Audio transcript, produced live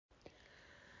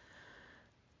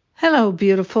Hello,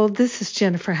 beautiful. This is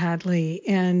Jennifer Hadley,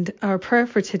 and our prayer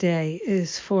for today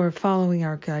is for following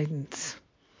our guidance.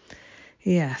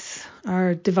 Yes,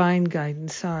 our divine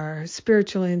guidance, our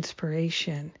spiritual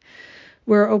inspiration.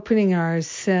 We're opening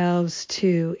ourselves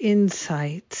to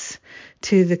insights,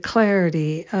 to the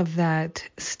clarity of that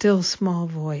still small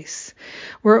voice.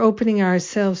 We're opening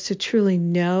ourselves to truly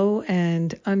know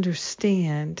and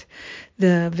understand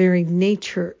the very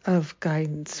nature of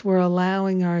guidance. We're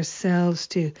allowing ourselves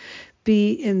to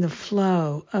be in the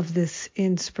flow of this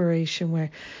inspiration.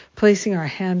 We're placing our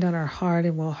hand on our heart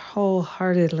and we're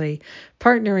wholeheartedly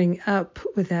partnering up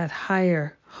with that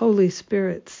higher Holy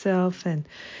Spirit self and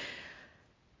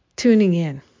tuning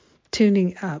in,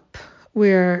 tuning up.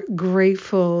 We're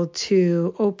grateful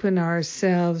to open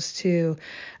ourselves to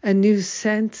a new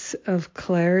sense of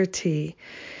clarity.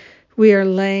 We are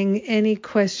laying any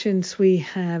questions we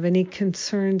have, any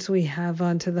concerns we have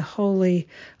onto the holy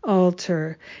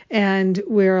altar, and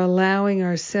we're allowing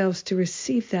ourselves to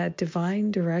receive that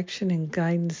divine direction and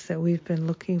guidance that we've been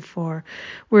looking for.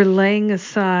 We're laying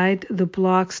aside the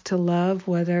blocks to love,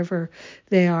 whatever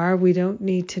they are. We don't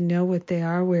need to know what they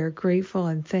are. We're grateful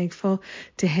and thankful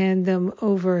to hand them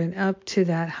over and up to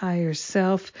that higher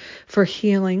self for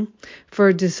healing,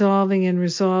 for dissolving and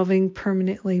resolving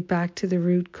permanently back to the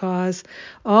root cause.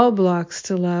 All blocks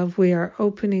to love, we are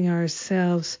opening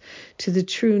ourselves to the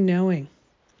true knowing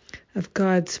of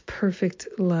God's perfect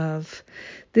love.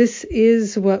 This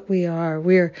is what we are.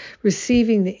 We're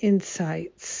receiving the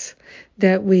insights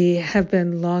that we have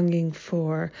been longing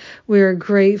for. We're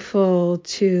grateful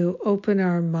to open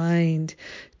our mind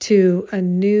to a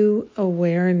new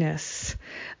awareness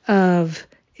of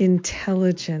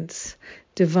intelligence,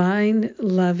 divine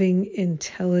loving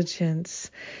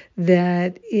intelligence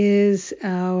that is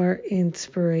our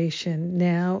inspiration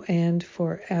now and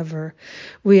forever.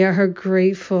 We are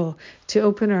grateful to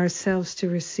open ourselves to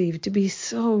receive, to be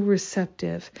so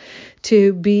receptive,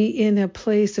 to be in a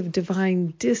place of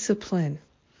divine discipline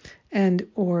and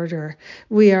order.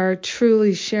 We are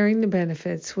truly sharing the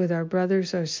benefits with our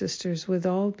brothers, our sisters, with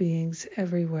all beings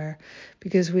everywhere,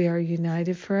 because we are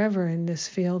united forever in this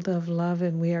field of love,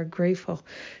 and we are grateful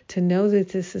to know that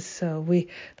this is so. We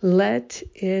let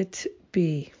it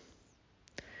be.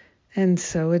 And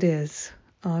so it is.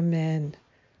 Amen.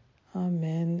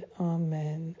 Amen.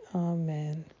 Amen.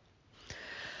 Amen.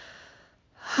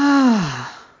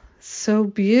 Ah, so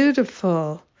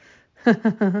beautiful.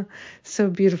 So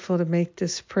beautiful to make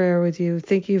this prayer with you.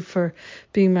 Thank you for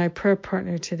being my prayer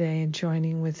partner today and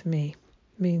joining with me.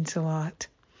 It means a lot.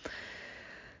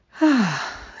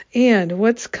 And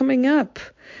what's coming up?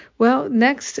 Well,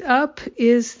 next up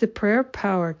is the Prayer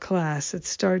Power class. It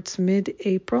starts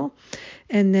mid-April.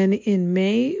 And then in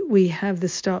May, we have the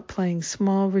Stop Playing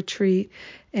Small retreat.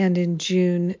 And in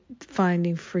June,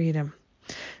 Finding Freedom.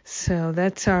 So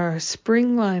that's our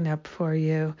spring lineup for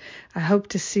you. I hope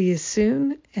to see you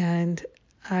soon, and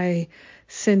I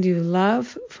send you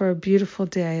love for a beautiful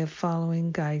day of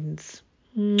following guidance.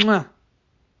 Mwah.